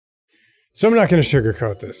So I'm not gonna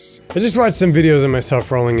sugarcoat this. I just watched some videos of myself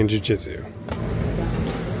rolling in jiu-jitsu.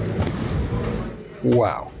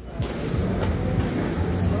 Wow.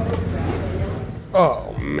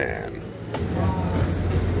 Oh man.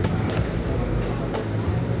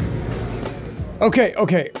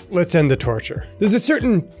 Okay, let's end the torture. There's a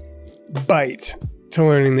certain bite to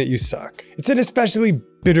learning that you suck. It's an especially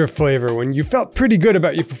bitter flavor when you felt pretty good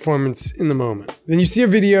about your performance in the moment. Then you see a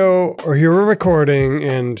video or hear a recording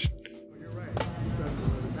and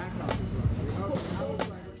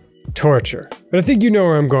torture. But I think you know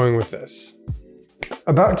where I'm going with this.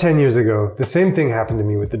 About 10 years ago, the same thing happened to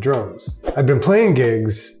me with the drums. I'd been playing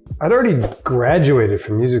gigs. I'd already graduated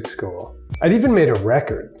from music school. I'd even made a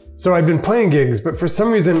record. So I'd been playing gigs, but for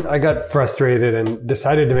some reason I got frustrated and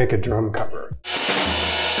decided to make a drum cover.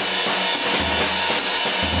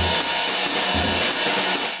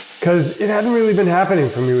 Because it hadn't really been happening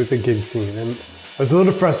for me with the gig scene, and I was a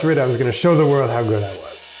little frustrated. I was going to show the world how good I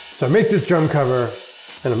was. So I make this drum cover,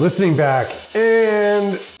 and I'm listening back,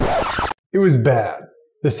 and it was bad.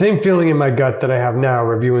 The same feeling in my gut that I have now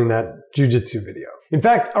reviewing that jiu-jitsu video. In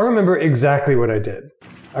fact, I remember exactly what I did.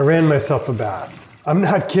 I ran myself a bath. I'm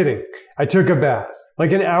not kidding. I took a bath,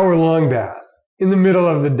 like an hour-long bath, in the middle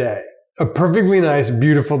of the day. A perfectly nice,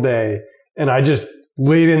 beautiful day, and I just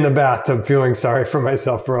laid in the bathtub feeling sorry for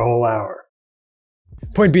myself for a whole hour.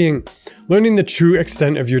 Point being, learning the true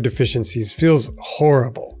extent of your deficiencies feels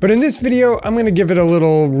horrible. But in this video, I'm going to give it a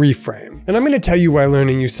little reframe. And I'm going to tell you why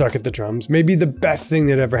learning you suck at the drums may be the best thing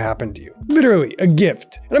that ever happened to you. Literally, a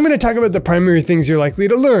gift. And I'm going to talk about the primary things you're likely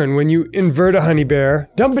to learn when you invert a honey bear,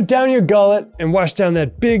 dump it down your gullet, and wash down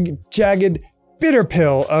that big, jagged, bitter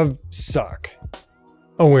pill of suck.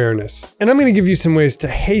 Awareness. And I'm going to give you some ways to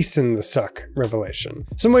hasten the suck revelation.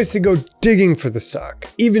 Some ways to go digging for the suck,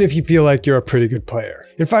 even if you feel like you're a pretty good player.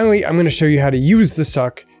 And finally, I'm going to show you how to use the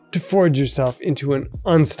suck to forge yourself into an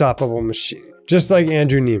unstoppable machine. Just like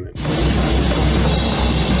Andrew Neiman.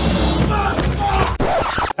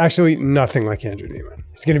 Actually, nothing like Andrew Neiman.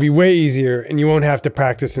 It's going to be way easier and you won't have to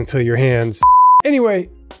practice until your hands. Anyway,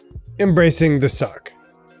 embracing the suck.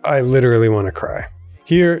 I literally want to cry.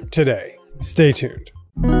 Here today. Stay tuned.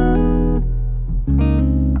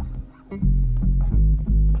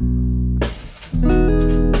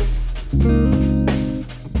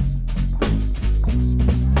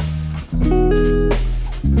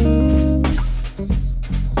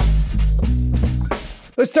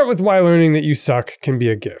 Let's start with why learning that you suck can be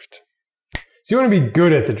a gift. So you want to be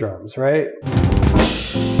good at the drums, right?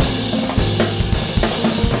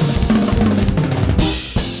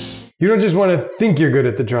 You don't just want to think you're good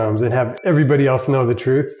at the drums and have everybody else know the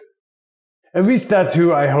truth. At least that's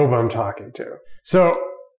who I hope I'm talking to. So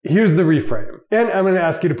here's the reframe. And I'm going to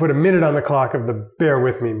ask you to put a minute on the clock of the bear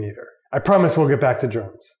with me meter. I promise we'll get back to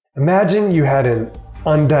drums. Imagine you had an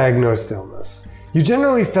undiagnosed illness. You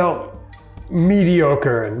generally felt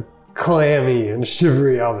mediocre and clammy and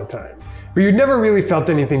shivery all the time. But you'd never really felt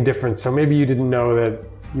anything different, so maybe you didn't know that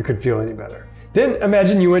you could feel any better. Then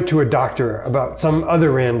imagine you went to a doctor about some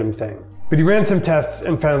other random thing, but he ran some tests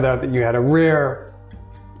and found out that you had a rare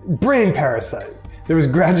brain parasite that was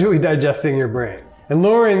gradually digesting your brain and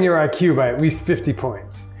lowering your IQ by at least 50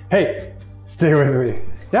 points. Hey, stay with me.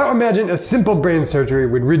 Now imagine a simple brain surgery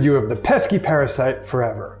would rid you of the pesky parasite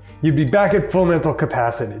forever. You'd be back at full mental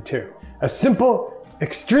capacity too. A simple,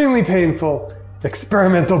 extremely painful,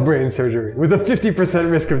 experimental brain surgery with a 50%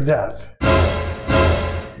 risk of death.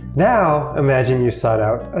 Now, imagine you sought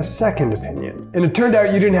out a second opinion. And it turned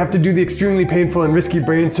out you didn't have to do the extremely painful and risky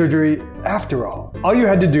brain surgery after all. All you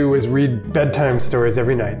had to do was read bedtime stories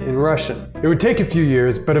every night in Russian. It would take a few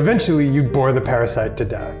years, but eventually you'd bore the parasite to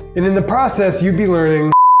death. And in the process, you'd be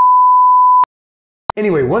learning.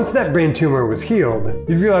 Anyway, once that brain tumor was healed,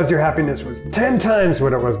 you'd realize your happiness was 10 times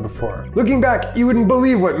what it was before. Looking back, you wouldn't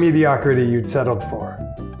believe what mediocrity you'd settled for.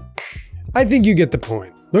 I think you get the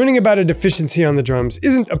point. Learning about a deficiency on the drums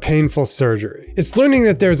isn't a painful surgery. It's learning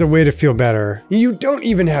that there's a way to feel better. You don't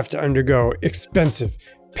even have to undergo expensive,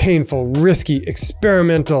 painful, risky,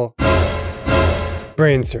 experimental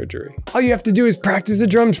brain surgery. All you have to do is practice the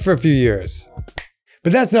drums for a few years.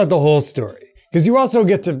 But that's not the whole story. Because you also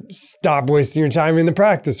get to stop wasting your time in the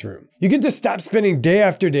practice room. You get to stop spending day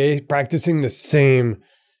after day practicing the same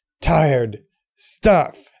tired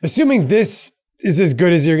stuff. Assuming this is as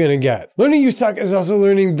good as you're gonna get. Learning you suck is also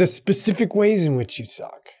learning the specific ways in which you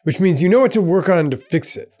suck, which means you know what to work on to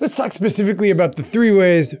fix it. Let's talk specifically about the 3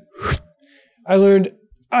 ways I learned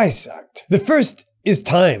I sucked. The first is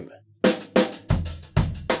time.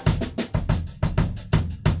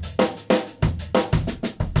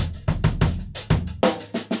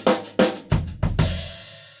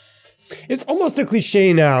 It's almost a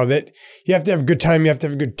cliche now that you have to have good time, you have to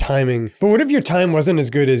have good timing. But what if your time wasn't as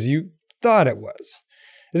good as you thought it was?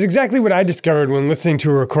 It's exactly what I discovered when listening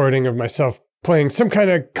to a recording of myself playing some kind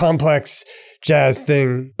of complex jazz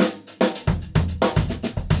thing.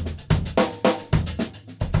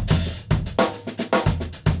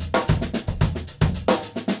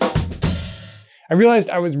 I realized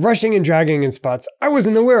I was rushing and dragging in spots I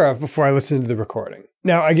wasn't aware of before I listened to the recording.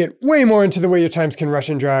 Now, I get way more into the way your times can rush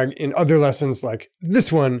and drag in other lessons like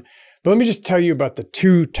this one, but let me just tell you about the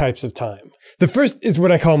two types of time. The first is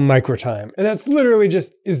what I call microtime, and that's literally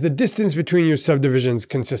just, is the distance between your subdivisions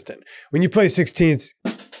consistent? When you play 16ths,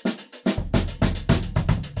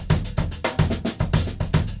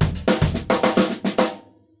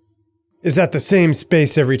 is that the same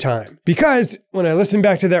space every time? Because when I listened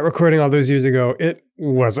back to that recording all those years ago, it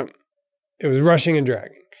wasn't. It was rushing and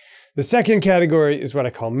dragging. The second category is what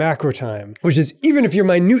I call macro time, which is even if your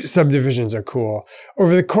minute subdivisions are cool,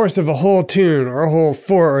 over the course of a whole tune or a whole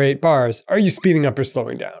 4 or 8 bars, are you speeding up or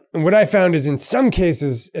slowing down? And what I found is in some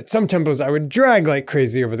cases, at some tempos, I would drag like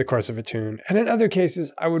crazy over the course of a tune, and in other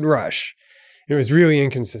cases, I would rush. It was really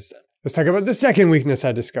inconsistent. Let's talk about the second weakness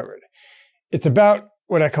I discovered. It's about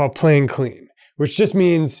what I call playing clean, which just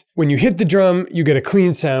means when you hit the drum, you get a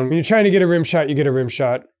clean sound. When you're trying to get a rim shot, you get a rim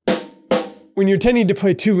shot. When you're tending to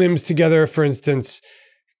play two limbs together, for instance,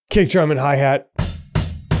 kick drum and hi-hat,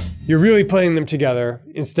 you're really playing them together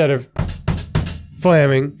instead of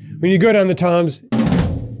flamming. When you go down the toms,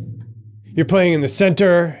 you're playing in the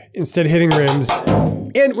center instead of hitting rims.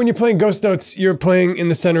 And when you're playing ghost notes, you're playing in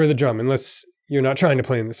the center of the drum, unless you're not trying to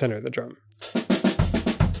play in the center of the drum.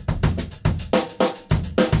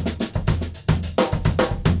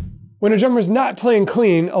 When a drummer's not playing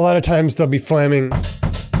clean, a lot of times they'll be flamming.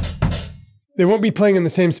 They won't be playing in the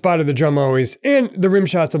same spot of the drum always, and the rim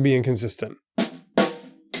shots will be inconsistent.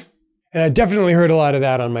 And I definitely heard a lot of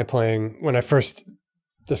that on my playing when I first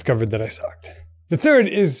discovered that I sucked. The third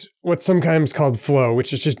is what's sometimes called flow,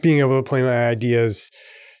 which is just being able to play my ideas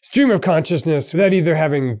stream of consciousness without either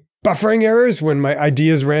having buffering errors when my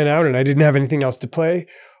ideas ran out and I didn't have anything else to play,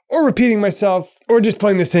 or repeating myself, or just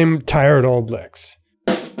playing the same tired old licks.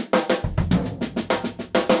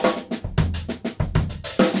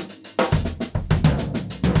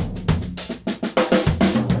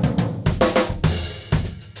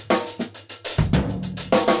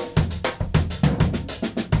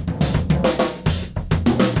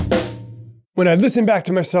 When I'd listen back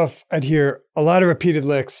to myself, I'd hear a lot of repeated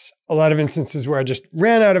licks, a lot of instances where I just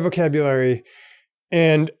ran out of vocabulary,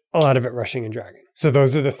 and a lot of it rushing and dragging. So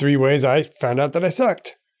those are the 3 ways I found out that I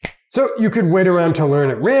sucked. So you could wait around to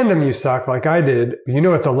learn at random you suck like I did, but you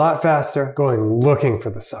know it's a lot faster going looking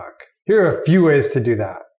for the suck. Here are a few ways to do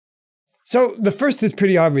that. So the first is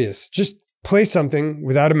pretty obvious. Just play something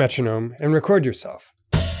without a metronome and record yourself.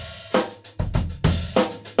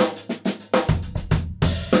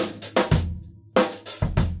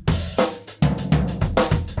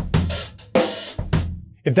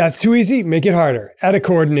 If that's too easy, make it harder. Add a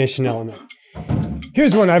coordination element.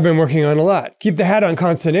 Here's one I've been working on a lot. Keep the hat on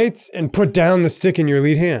constant 8ths and put down the stick in your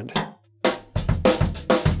lead hand.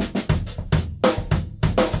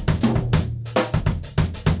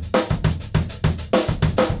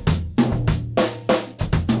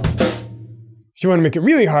 If you want to make it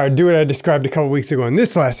really hard, do what I described a couple weeks ago in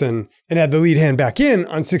this lesson and add the lead hand back in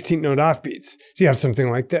on 16th note offbeats. So you have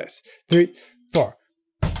something like this. 3, 4.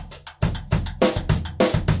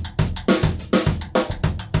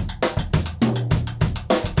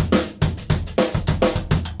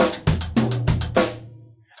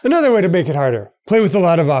 Another way to make it harder, play with a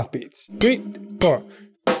lot of offbeats. 3, 4.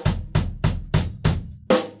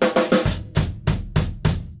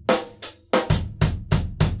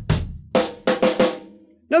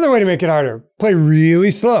 Another way to make it harder, play really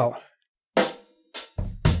slow.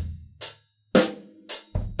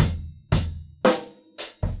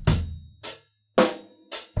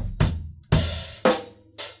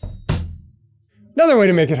 Another way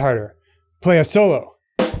to make it harder, play a solo.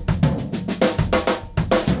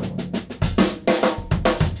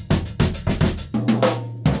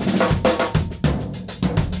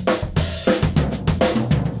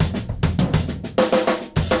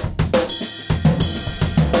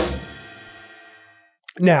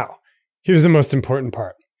 Now, here's the most important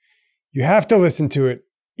part. You have to listen to it,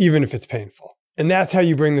 even if it's painful. And that's how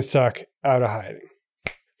you bring the suck out of hiding.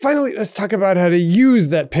 Finally, let's talk about how to use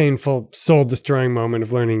that painful, soul-destroying moment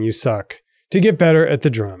of learning you suck to get better at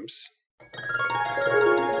the drums.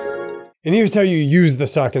 And here's how you use the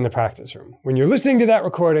suck in the practice room. When you're listening to that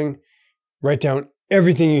recording, write down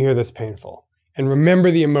everything you hear that's painful. And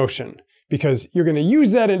remember the emotion, because you're going to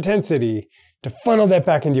use that intensity to funnel that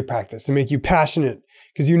back into your practice and make you passionate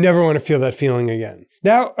because you never want to feel that feeling again.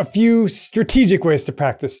 Now, a few strategic ways to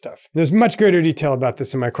practice stuff. There's much greater detail about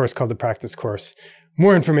this in my course called the Practice Course.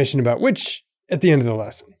 More information about which at the end of the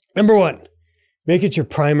lesson. Number 1, make it your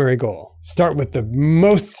primary goal. Start with the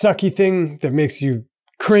most sucky thing that makes you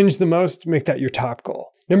cringe the most. Make that your top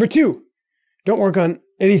goal. Number 2, don't work on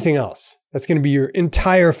anything else. That's going to be your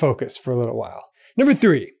entire focus for a little while. Number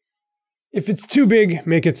 3, if it's too big,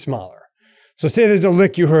 make it smaller. So say there's a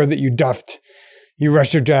lick you heard that you duffed, you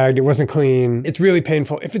rushed or dragged, it wasn't clean, it's really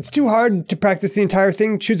painful. If it's too hard to practice the entire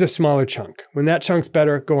thing, choose a smaller chunk. When that chunk's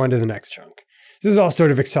better, go on to the next chunk. This is all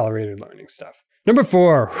sort of accelerated learning stuff. Number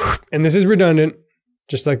 4, and this is redundant,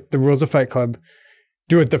 just like the rules of Fight Club,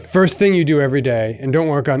 do it the first thing you do every day and don't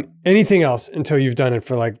work on anything else until you've done it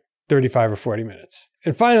for like 35 or 40 minutes.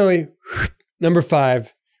 And finally, number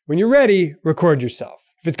 5, when you're ready, record yourself.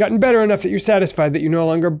 If it's gotten better enough that you're satisfied that you no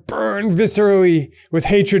longer burn viscerally with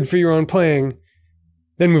hatred for your own playing,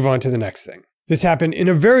 then move on to the next thing. This happened in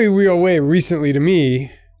a very real way recently to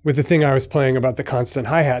me with the thing I was playing about the constant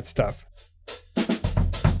hi-hat stuff.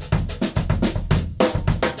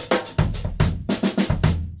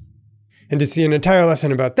 And to see an entire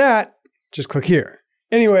lesson about that, just click here.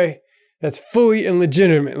 Anyway, that's fully and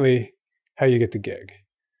legitimately how you get the gig.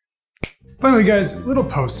 Finally, guys, a little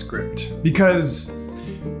postscript, because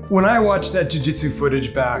when I watched that jiu-jitsu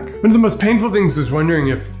footage back, one of the most painful things was wondering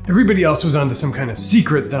if everybody else was onto some kind of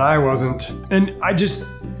secret that I wasn't, and I just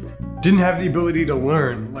didn't have the ability to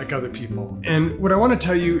learn like other people. And what I want to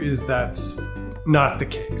tell you is that's not the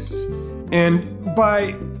case. And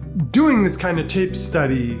by doing this kind of tape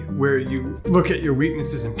study where you look at your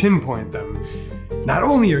weaknesses and pinpoint them, not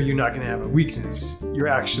only are you not going to have a weakness, you're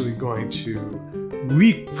actually going to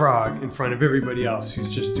leapfrog in front of everybody else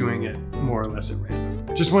who's just doing it more or less at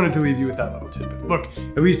random. Just wanted to leave you with that little tidbit. Look,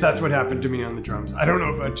 at least that's what happened to me on the drums. I don't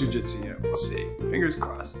know about jiu-jitsu yet. We'll see. Fingers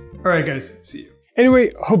crossed. All right, guys. See you.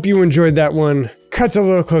 Anyway, hope you enjoyed that one. Cuts a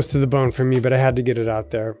little close to the bone for me, but I had to get it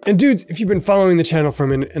out there. And dudes, if you've been following the channel for a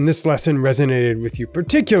minute and this lesson resonated with you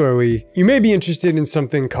particularly, you may be interested in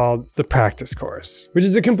something called the Practice Course, which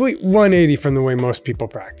is a complete 180 from the way most people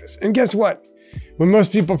practice. And guess what? When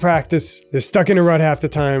most people practice, they're stuck in a rut half the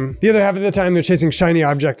time. The other half of the time, they're chasing shiny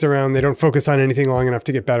objects around. They don't focus on anything long enough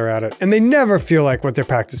to get better at it. And they never feel like what they're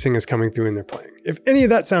practicing is coming through in their playing. If any of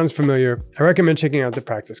that sounds familiar, I recommend checking out the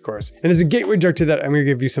Practice Course. And as a gateway drug to that, I'm going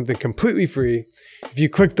to give you something completely free. If you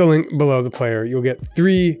click the link below the player, you'll get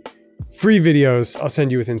 3 free videos I'll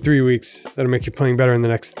send you within 3 weeks that'll make you playing better in the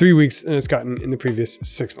next 3 weeks than it's gotten in the previous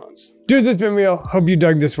 6 months. Dudes, it's been real. Hope you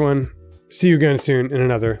dug this one. See you again soon in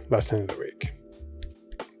another lesson of the week.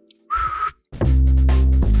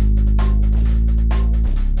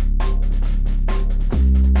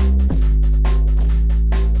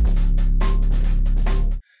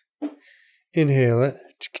 Inhale it.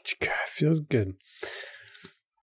 Feels good.